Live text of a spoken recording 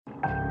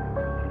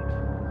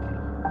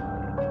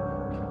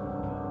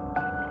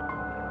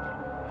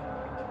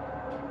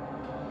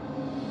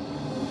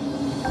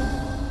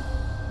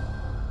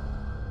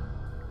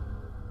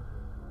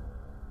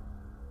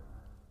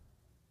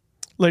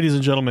Ladies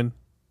and gentlemen,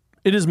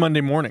 it is Monday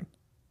morning.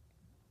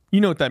 You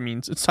know what that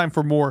means. It's time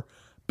for more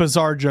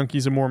bizarre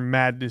junkies and more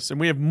madness. And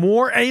we have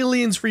more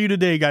aliens for you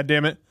today,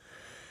 goddammit.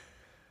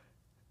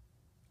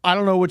 I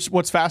don't know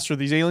what's faster,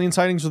 these alien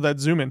sightings or that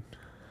zoom in.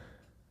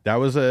 That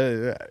was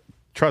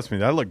trust me,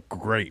 that looked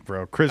great,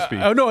 bro. Crispy.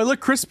 Oh, no, it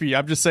looked crispy.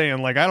 I'm just saying,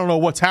 I don't know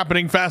what's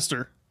happening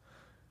faster.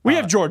 We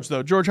have George,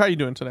 though. George, how you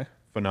doing today?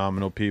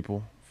 Phenomenal,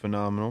 people.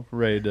 Phenomenal.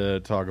 Ready to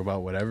talk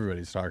about what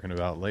everybody's talking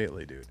about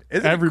lately, dude.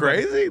 Isn't it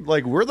crazy?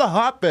 We're the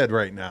hotbed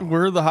right now.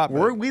 We're the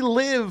hotbed. We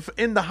live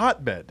in the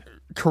hotbed.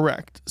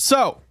 Correct.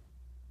 So,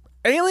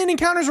 alien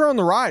encounters are on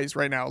the rise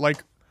right now.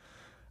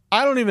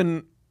 I don't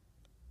even...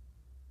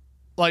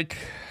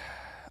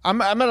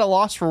 I'm at a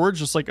loss for words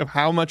just of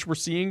how much we're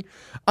seeing.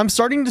 I'm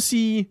starting to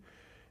see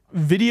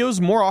videos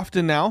more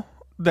often now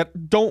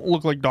that don't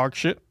look like dog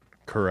shit.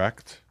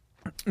 Correct.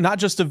 Not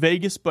just of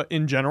Vegas, but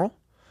in general.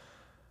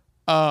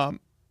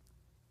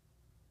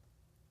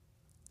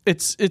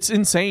 It's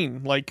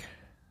insane.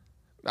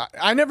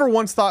 I never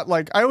once thought,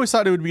 I always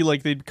thought it would be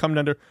they'd come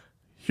down to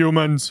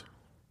humans.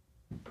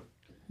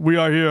 We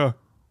are here.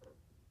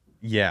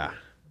 Yeah.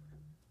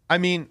 I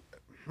mean,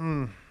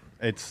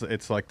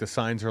 it's like the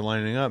signs are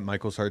lining up.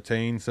 Michael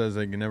Sartain says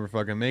they can never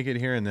fucking make it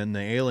here, and then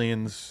the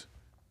aliens.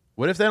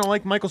 What if they don't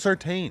like Michael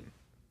Sartain?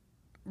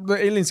 The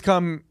aliens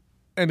come,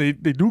 and they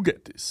do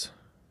get this.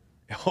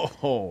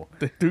 Oh,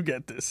 they do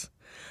get this.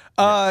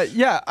 Yes.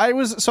 Yeah, I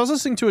was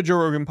listening to a Joe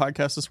Rogan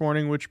podcast this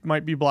morning, which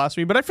might be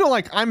blasphemy, but I feel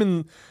like I'm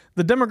in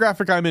the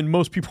demographic I'm in.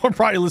 Most people are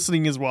probably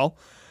listening as well.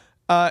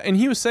 And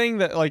he was saying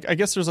that I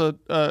guess there's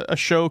a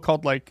show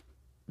called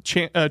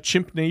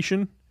Chimp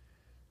Nation,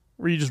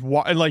 where you just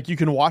you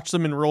can watch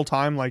them in real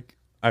time.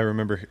 I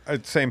remember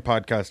same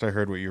podcast. I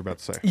heard what you were about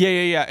to say.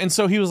 Yeah. And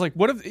so he was like,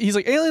 "What if?" He's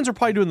like, "Aliens are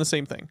probably doing the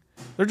same thing.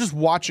 They're just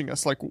watching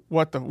us.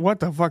 What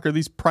the fuck are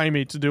these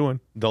primates doing?"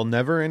 They'll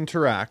never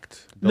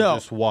interact. They'll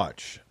just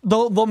watch.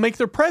 They'll make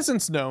their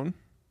presence known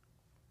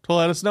to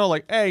let us know,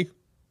 hey,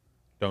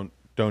 don't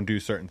do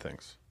certain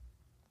things.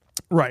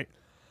 Right.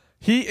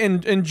 He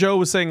and Joe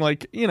was saying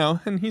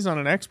and he's not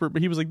an expert,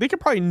 but he was like, they could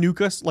probably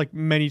nuke us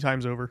many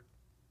times over.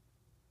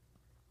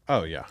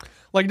 Oh yeah.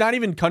 Not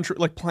even country,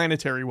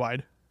 planetary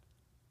wide.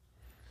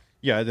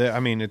 Yeah, I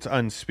mean, it's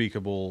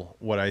unspeakable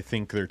what I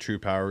think their true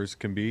powers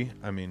can be.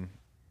 I mean,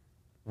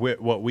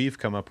 what we've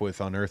come up with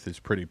on Earth is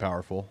pretty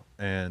powerful,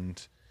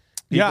 and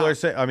people are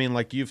saying, I mean,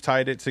 you've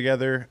tied it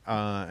together,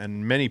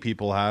 and many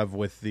people have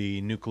with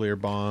the nuclear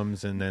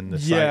bombs, and then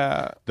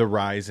the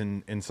rise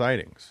in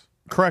sightings.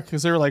 Correct,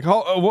 because they were like,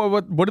 oh,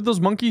 what did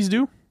those monkeys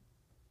do?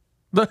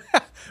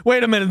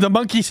 Wait a minute, the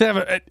monkeys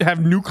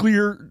have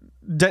nuclear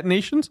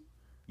detonations?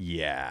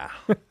 Yeah.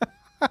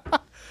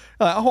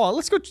 Hold on,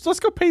 let's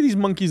go pay these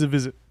monkeys a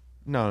visit.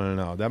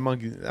 No. That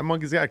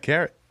monkey's got a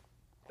carrot.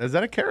 Is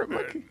that a carrot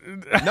monkey?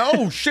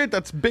 No, shit,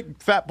 that's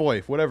big fat boy,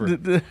 whatever.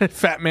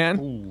 Fat man,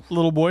 Ooh.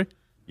 Little boy.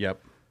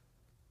 Yep.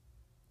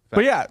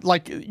 But yeah,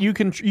 you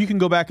can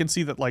go back and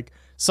see that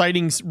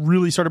sightings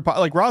really started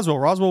Roswell.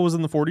 Roswell was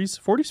in the 40s,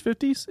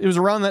 50s. It was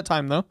around that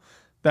time though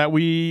that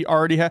we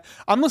already had.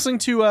 I'm listening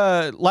to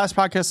Last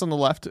Podcast on the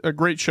Left, a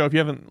great show. If you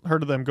haven't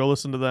heard of them, go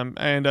listen to them.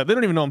 And they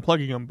don't even know I'm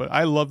plugging them, but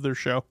I love their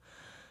show.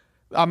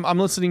 I'm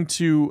listening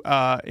to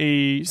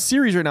a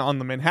series right now on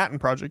the Manhattan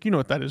Project. You know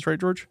what that is, right,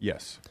 George?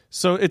 Yes.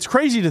 So it's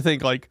crazy to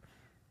think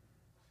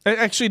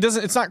actually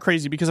it's not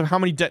crazy because of how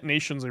many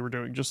detonations they were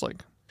doing.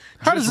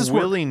 How does this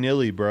work?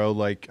 Willy-nilly,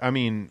 bro. I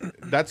mean,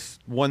 that's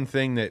one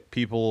thing that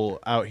people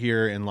out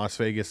here in Las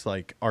Vegas,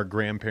 our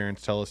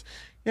grandparents tell us,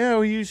 yeah,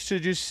 we used to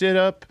just sit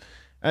up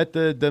at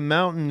the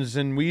mountains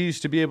and we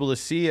used to be able to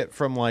see it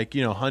from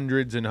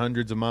hundreds and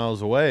hundreds of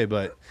miles away.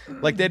 But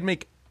they'd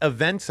make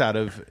events out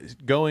of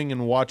going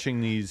and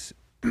watching these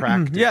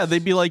practice. Yeah,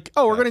 they'd be like,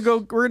 oh, we're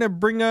going to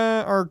bring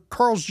our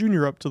Carl's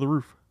Jr. up to the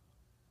roof.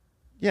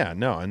 Yeah,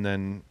 no, and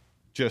then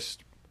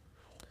just...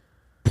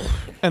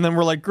 And then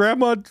we're like,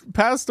 Grandma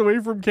passed away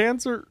from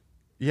cancer.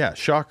 Yeah,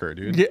 shocker,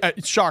 dude. Yeah,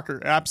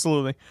 shocker,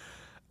 absolutely.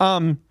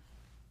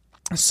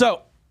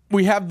 So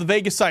we have the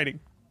Vegas sighting.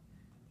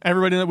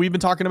 Everybody that we've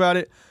been talking about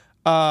it.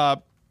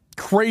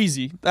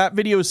 Crazy. That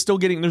video is still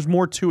there's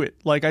more to it.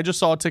 I just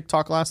saw a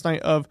TikTok last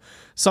night of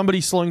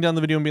somebody slowing down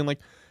the video and being like,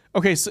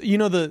 okay, so you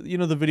know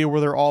the video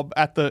where they're all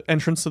at the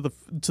entrance to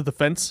the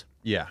fence?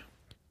 Yeah.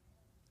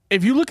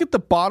 If you look at the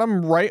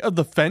bottom right of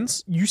the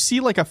fence, you see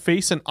a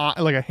face and eye,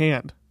 a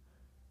hand.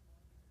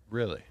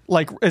 Really?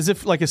 As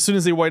if as soon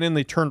as they went in,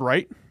 they turned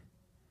right.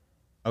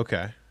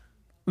 Okay.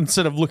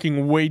 Instead of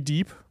looking way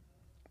deep.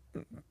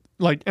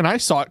 And I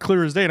saw it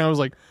clear as day, and I was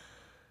like,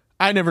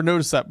 I never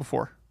noticed that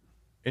before.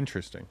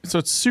 Interesting. So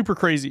it's super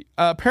crazy.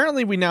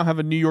 Apparently, we now have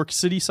a New York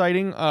City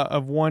sighting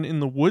of one in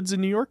the woods in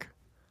New York.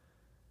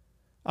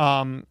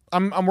 I'm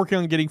working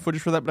on getting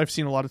footage for that, but I've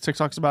seen a lot of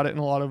TikToks about it and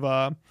a lot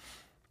of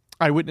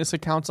eyewitness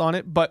accounts on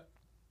it. But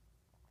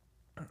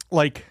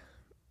I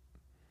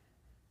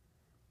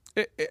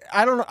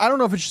don't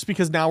know if it's just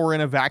because now we're in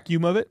a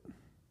vacuum of it.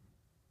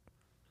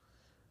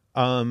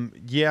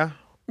 Yeah.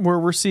 Where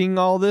we're seeing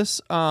all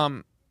this.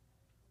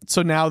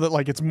 So now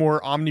that it's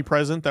more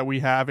omnipresent that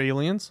we have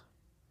aliens.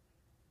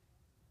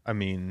 I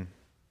mean,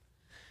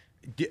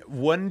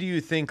 when do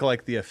you think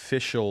like the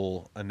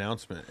official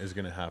announcement is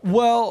going to happen?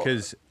 Well,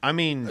 because I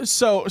mean,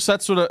 so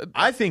that's what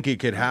I think it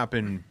could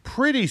happen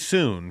pretty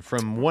soon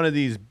from one of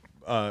these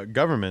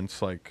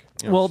governments. Like,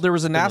 well, there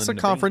was a NASA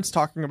conference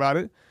talking about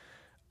it.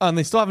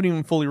 They still haven't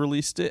even fully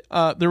released it.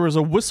 There was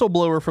a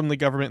whistleblower from the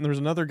government, and there's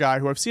another guy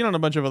who I've seen on a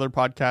bunch of other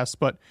podcasts,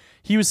 but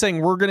he was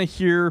saying we're going to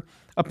hear,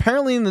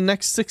 apparently in the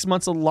next 6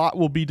 months, a lot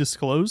will be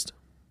disclosed.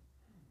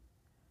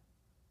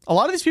 A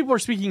lot of these people are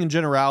speaking in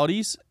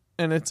generalities,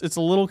 and it's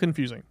a little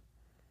confusing.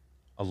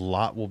 A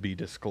lot will be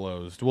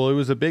disclosed. Well, it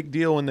was a big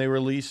deal when they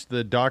released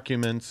the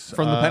documents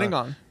from the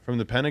Pentagon. From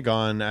the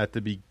Pentagon at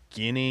the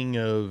beginning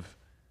of,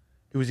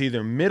 it was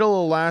either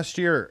middle of last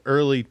year or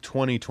early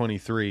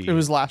 2023. It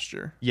was last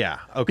year. Yeah,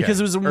 okay. Because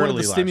it was one of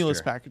the stimulus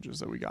year. packages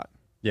that we got.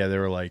 Yeah, they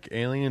were like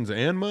aliens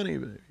and money,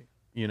 baby.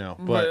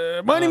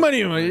 But money.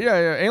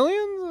 Yeah,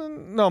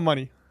 aliens, no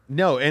money.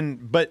 No,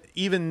 but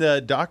even the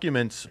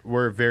documents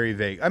were very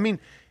vague. I mean,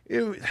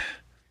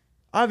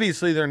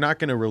 obviously they're not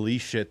going to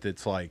release shit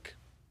that's like,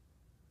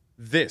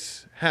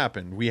 this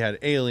happened. We had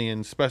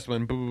aliens,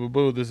 specimen, boo, boo,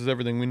 boo. This is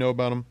everything we know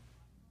about them.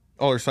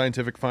 All our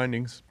scientific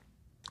findings.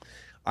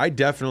 I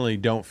definitely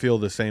don't feel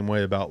the same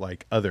way about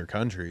like other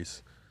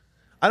countries.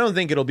 I don't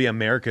think it'll be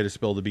America to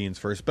spill the beans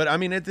first, but I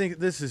mean, I think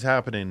this is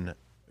happening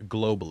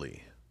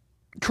globally.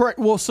 Correct.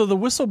 Well, so the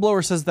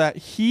whistleblower says that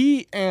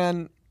he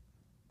and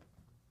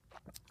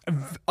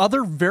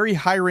other very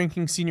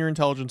high-ranking senior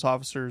intelligence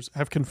officers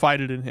have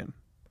confided in him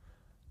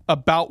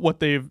about what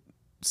they've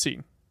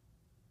seen.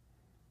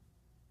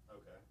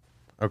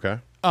 Okay.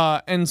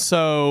 And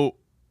so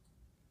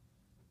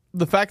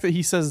the fact that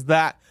he says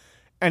that,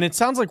 and it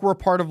sounds like we're a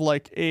part of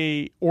like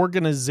a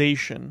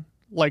organization,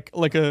 like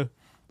a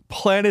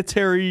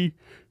planetary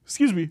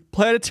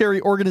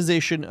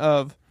organization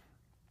of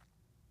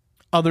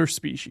other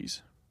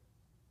species.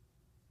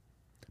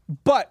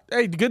 But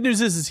hey, the good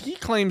news is he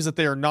claims that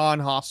they are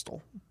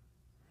non-hostile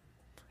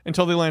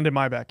until they land in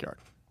my backyard.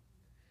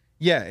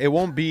 Yeah, it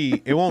won't be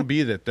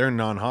that they're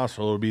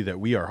non-hostile. It'll be that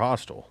we are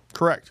hostile.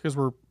 Correct, because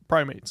we're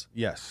primates.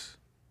 Yes,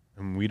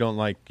 and we don't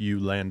like you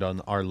land on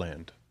our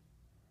land.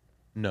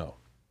 No.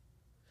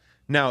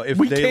 Now, if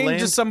we they came land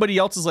to somebody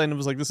else's land and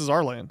was like, "This is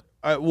our land."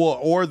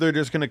 Or they're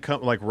just gonna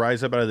come like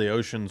rise up out of the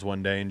oceans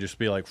one day and just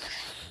be like,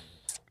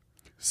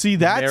 "See,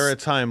 that's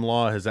maritime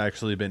law has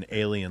actually been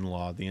alien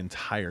law the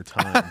entire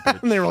time."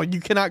 And they were like, "You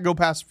cannot go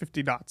past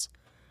 50 knots."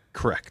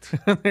 Correct.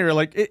 And they were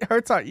like, "It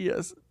hurts our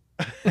ears."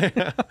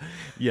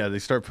 Yeah, they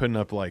start putting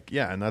up like,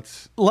 and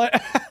that's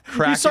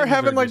you start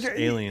having like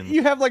aliens.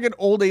 You have like an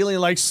old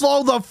alien like,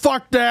 "Slow the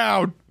fuck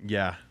down."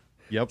 Yeah.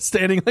 Yep.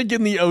 Standing like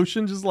in the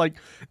ocean, just like,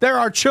 "There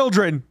are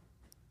children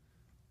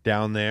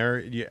down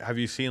there." Have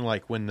you seen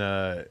like when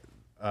the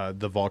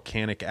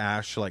volcanic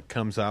ash like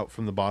comes out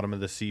from the bottom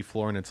of the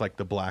seafloor and it's like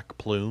the black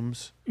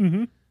plumes?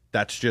 Mm-hmm.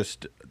 That's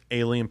just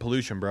alien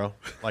pollution, bro.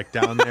 Like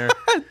down there.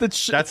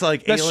 That's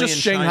like that's alien just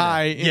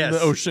Shanghai China. in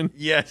the ocean.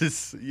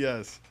 Yes.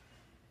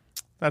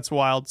 That's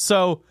wild.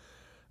 So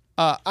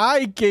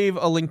I gave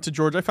a link to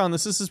George. I found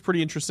this. This is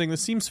pretty interesting.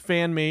 This seems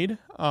fan made.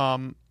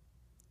 And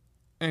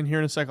here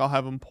in a sec, I'll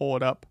have him pull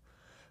it up.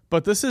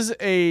 But this is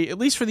at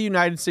least for the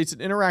United States, an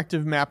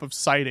interactive map of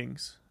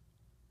sightings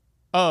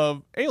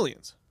of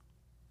aliens.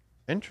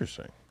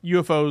 Interesting.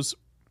 UFOs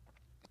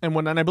and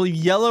whatnot. And I believe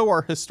yellow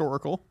are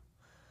historical.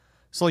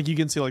 So like you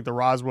can see like the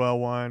Roswell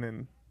one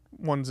and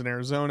ones in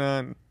Arizona.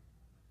 And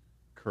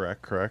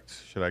Correct.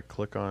 Should I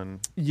click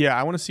on? Yeah,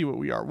 I want to see what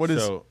we are.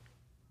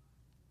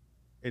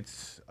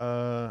 It's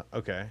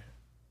okay.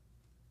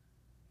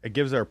 It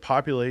gives our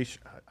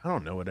population. I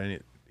don't know what any.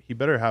 He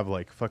better have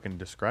like fucking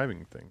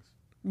describing things.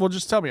 Well,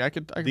 just tell me. I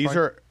could these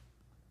are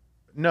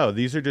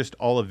just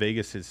all of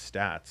Vegas's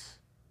stats.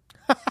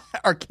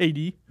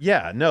 RKD.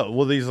 Yeah, no.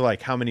 Well, these are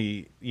like how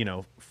many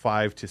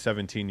 5 to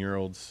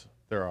 17-year-olds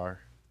there are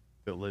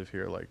that live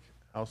here, like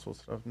household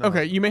stuff. No.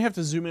 Okay, you may have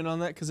to zoom in on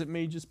that because it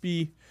may just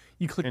be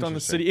you clicked on the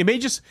city. It may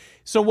just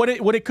what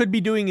it could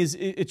be doing is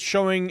it's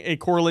showing a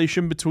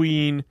correlation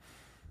between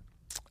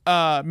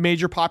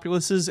major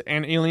populaces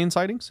and alien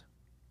sightings.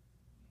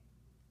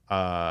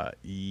 Yeah,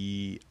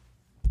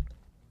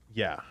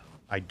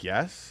 I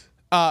guess.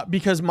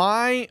 Because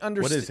my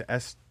understanding. What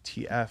is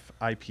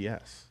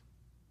STF-IPS?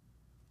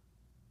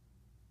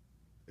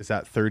 Is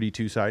that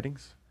 32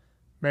 sightings?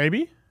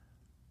 Maybe.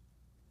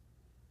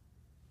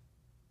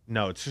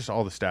 No, it's just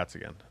all the stats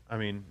again. I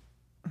mean,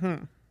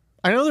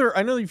 I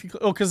know if you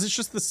because it's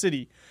just the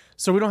city,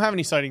 so we don't have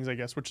any sightings, I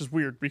guess, which is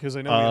weird because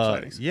I know we have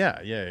sightings.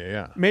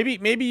 Yeah.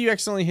 Maybe you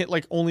accidentally hit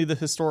like only the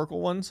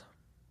historical ones.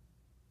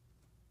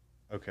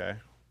 Okay.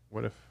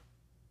 What if?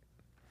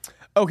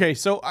 Okay,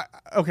 so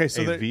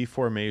a V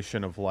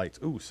formation of lights.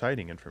 Ooh,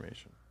 sighting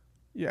information.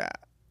 Yeah,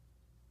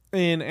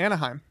 in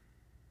Anaheim,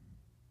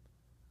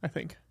 I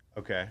think.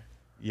 Okay.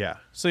 Yeah.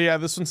 So yeah,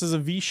 this one says a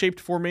V-shaped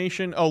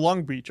formation. Oh,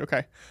 Long Beach.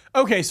 Okay.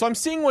 So I'm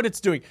seeing what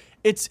it's doing.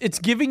 It's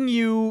giving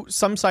you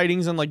some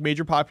sightings in like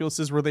major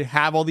populaces where they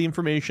have all the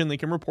information, they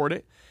can report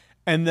it,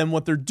 and then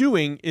what they're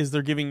doing is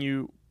they're giving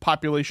you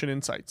population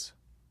insights.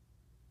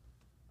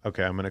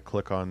 Okay, I'm going to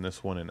click on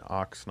this one in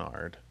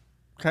Oxnard.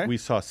 Okay. We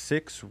saw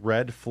 6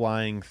 red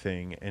flying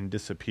thing and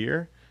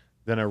disappear,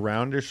 then a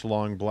roundish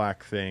long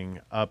black thing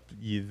up,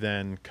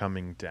 then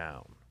coming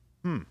down.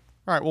 All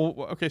right. Well,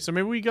 okay. So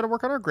maybe we got to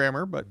work on our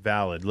grammar, but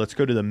Valid. Let's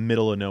go to the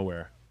middle of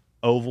nowhere.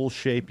 Oval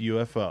shape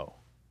UFO.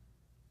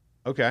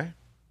 Okay.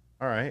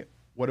 All right.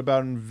 What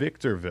about in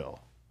Victorville?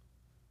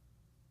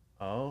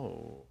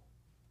 Oh,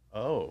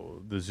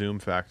 the zoom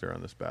factor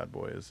on this bad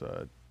boy is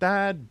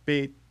that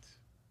bit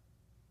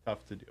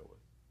tough to deal with.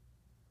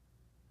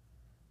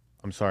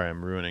 I'm sorry,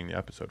 I'm ruining the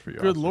episode for you.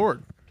 Good Austin.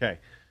 Lord. Okay.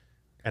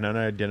 An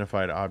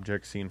unidentified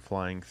object seen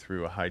flying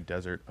through a high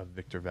desert of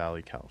Victor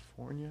Valley,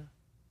 California.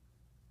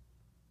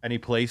 Any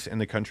place in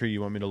the country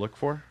you want me to look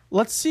for?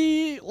 Let's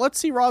see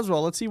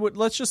Roswell.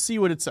 Let's just see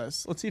what it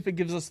says. Let's see if it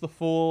gives us the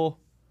full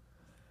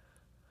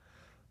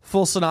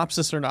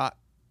synopsis or not.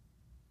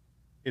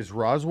 Is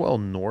Roswell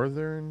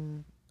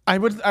northern? I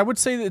would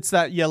say that it's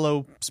that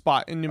yellow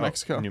spot in New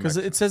Mexico because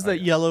it says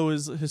that yellow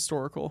is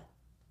historical.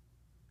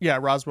 Yeah,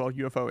 Roswell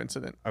UFO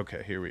incident.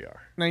 Okay, here we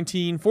are.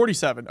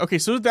 1947. Okay,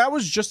 so that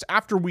was just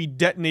after we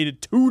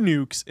detonated 2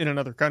 nukes in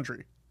another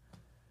country.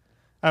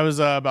 That was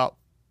about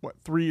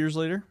 3 years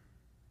later?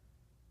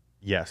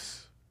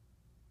 Yes.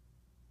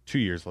 2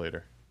 years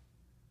later.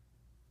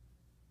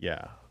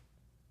 Yeah.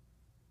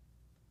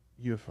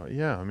 UFO.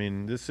 Yeah, I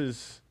mean, this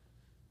is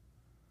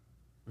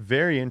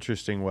very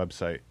interesting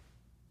website.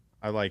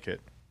 I like it.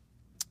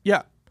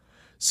 Yeah.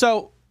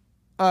 So,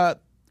 for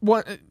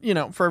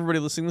everybody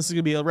listening, this is going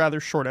to be a rather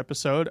short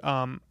episode.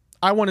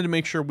 I wanted to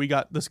make sure we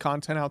got this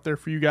content out there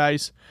for you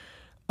guys.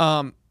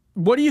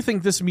 What do you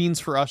think this means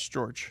for us,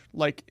 George?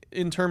 Like,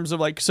 in terms of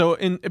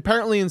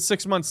apparently in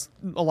 6 months,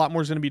 a lot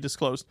more is going to be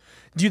disclosed.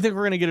 Do you think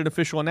we're going to get an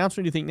official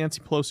announcement? Do you think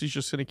Nancy Pelosi's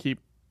just going to keep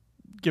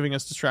giving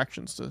us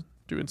distractions to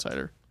do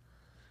insider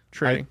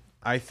trading?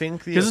 I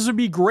think because this would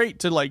be great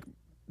to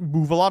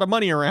move a lot of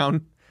money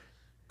around.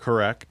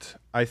 Correct.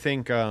 I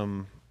think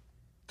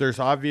there's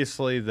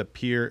obviously the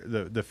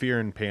fear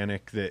and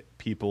panic that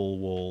people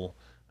will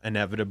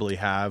inevitably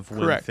have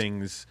when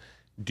things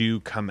do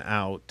come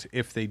out,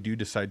 if they do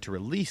decide to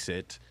release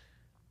it.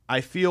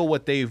 I feel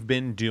what they've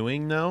been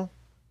doing though,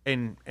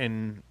 and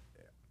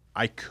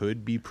I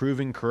could be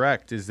proven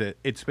correct, is that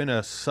it's been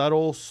a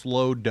subtle,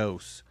 slow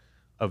dose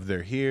of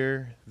they're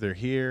here.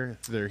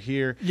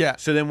 Yeah.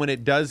 So then when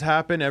it does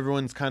happen,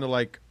 everyone's kind of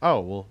like, oh,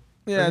 well.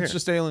 Yeah, it's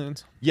just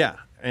aliens. Yeah.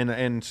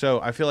 And so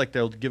I feel like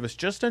they'll give us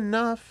just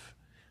enough,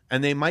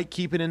 and they might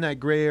keep it in that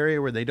gray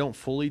area where they don't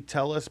fully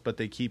tell us, but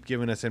they keep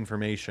giving us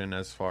information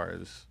as far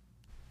as,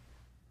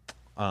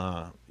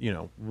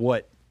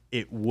 what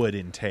it would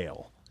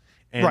entail.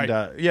 And,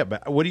 right.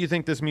 But what do you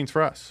think this means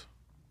for us?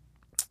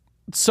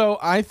 So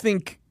I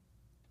think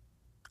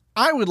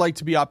I would like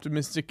to be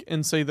optimistic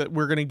and say that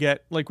we're going to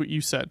get, like what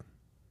you said,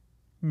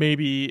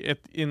 maybe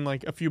in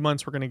a few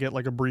months, we're going to get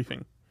a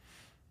briefing.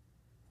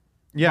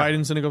 Yeah.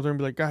 Biden's going to go up there and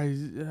be like, guys,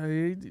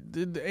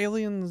 the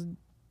aliens,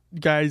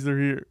 guys, they're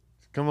here.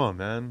 Come on,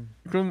 man.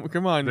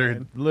 Come on, they're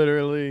man.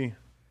 Literally,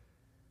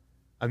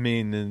 I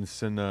mean, in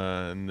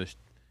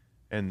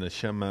the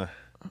Shema,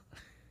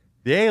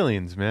 the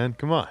aliens, man.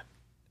 Come on.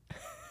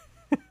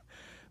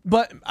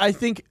 But I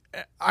think,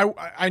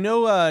 I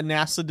know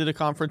NASA did a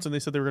conference and they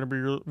said they were going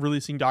to be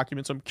releasing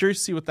documents. So I'm curious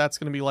to see what that's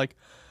going to be like.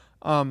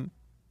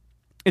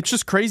 It's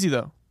just crazy,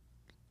 though.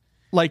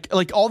 Like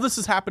all this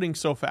is happening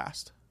so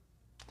fast.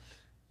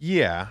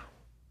 Yeah.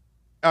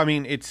 I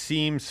mean, it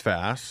seems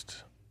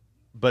fast,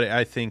 but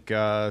I think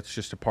it's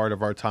just a part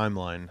of our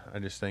timeline. I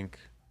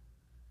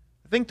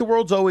think the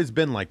world's always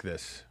been like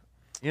this,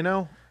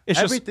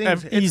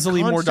 It's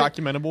easily more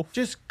documentable.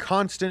 Just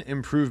constant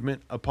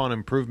improvement upon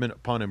improvement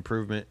upon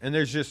improvement. And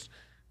there's just,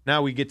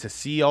 now we get to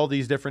see all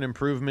these different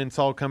improvements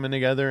all coming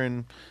together.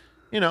 And,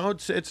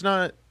 it's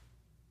not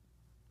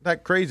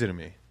that crazy to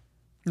me.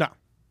 No.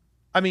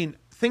 I mean,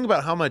 think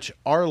about how much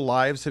our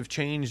lives have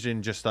changed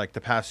in just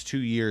the past 2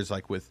 years,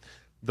 with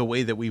the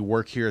way that we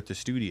work here at the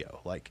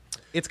studio.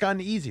 It's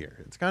gotten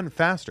easier. It's gotten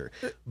faster.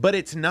 But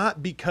it's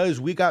not because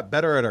we got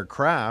better at our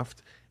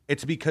craft.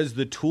 It's because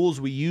the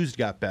tools we used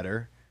got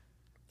better.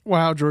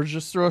 Wow, George,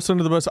 just throw us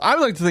under the bus. I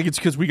would like to think it's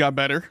because we got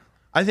better.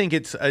 I think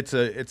it's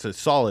a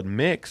solid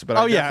mix, but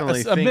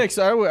a mix.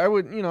 I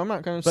would I'm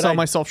not going to sell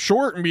myself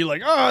short and be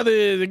like, oh,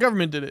 the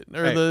government did it,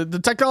 or the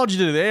technology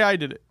did it, the AI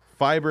did it.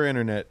 Fiber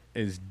internet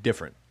is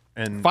different,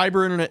 and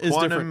fiber internet is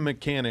different. Quantum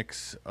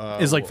mechanics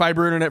is like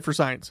fiber internet for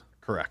science.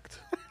 Correct.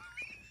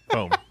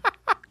 Boom.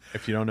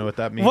 If you don't know what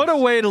that means, what a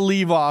way to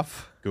leave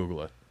off.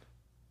 Google it.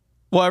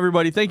 Well,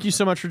 everybody, thank you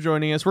so much for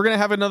joining us. We're going to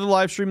have another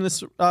live stream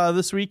this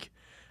week.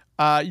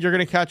 You're going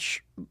to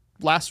catch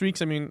last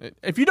week's. I mean,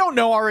 if you don't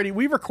know already,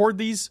 we record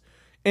these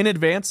in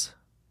advance.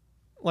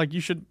 You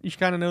should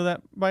kind of know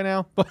that by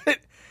now. But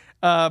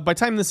by the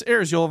time this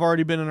airs, you'll have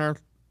already been in our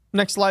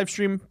next live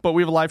stream. But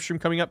we have a live stream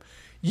coming up.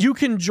 You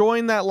can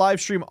join that live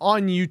stream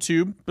on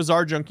YouTube,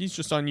 Bizarre Junkeez,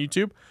 just on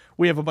YouTube.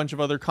 We have a bunch of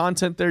other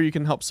content there. You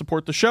can help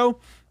support the show.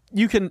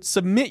 You can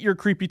submit your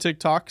creepy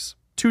TikToks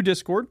to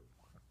Discord.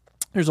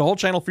 There's a whole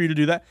channel for you to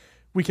do that.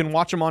 we can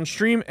watch them on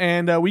stream,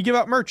 and we give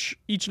out merch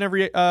each and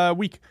every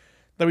week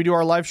that we do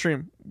our live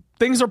stream.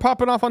 Things are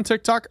popping off on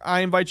TikTok.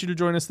 I invite you to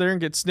join us there and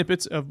get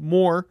snippets of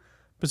more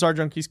Bizarre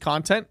Junkeez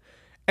content.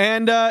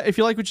 And if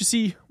you like what you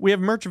see, we have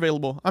merch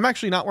available. I'm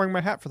actually not wearing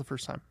my hat for the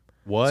first time.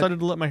 What? Decided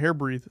to let my hair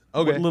breathe.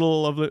 Okay. What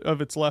little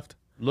of it's left.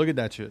 Look at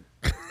that shit.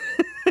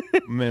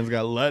 Man's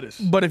got lettuce.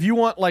 But if you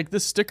want like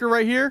this sticker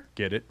right here,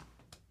 Get it?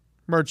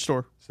 merch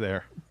store. It's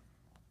there.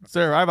 It's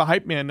there. I have a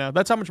hype man now.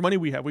 That's how much money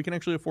we have. We can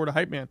actually afford a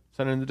hype man.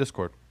 Send it in the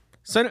Discord.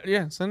 Send it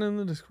in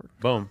the Discord.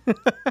 Boom.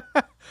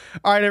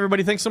 All right,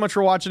 everybody. Thanks so much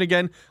for watching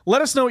again.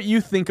 Let us know what you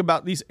think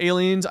about these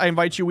aliens. I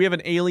invite you. We have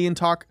an alien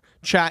talk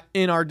chat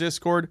in our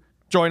Discord.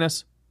 Join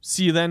us.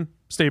 See you then.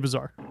 Stay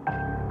bizarre.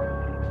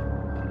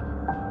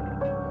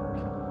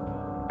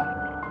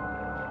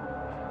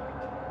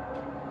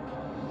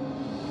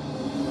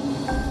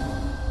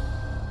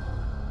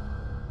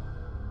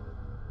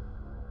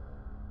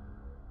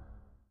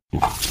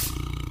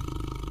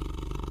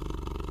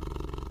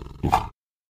 You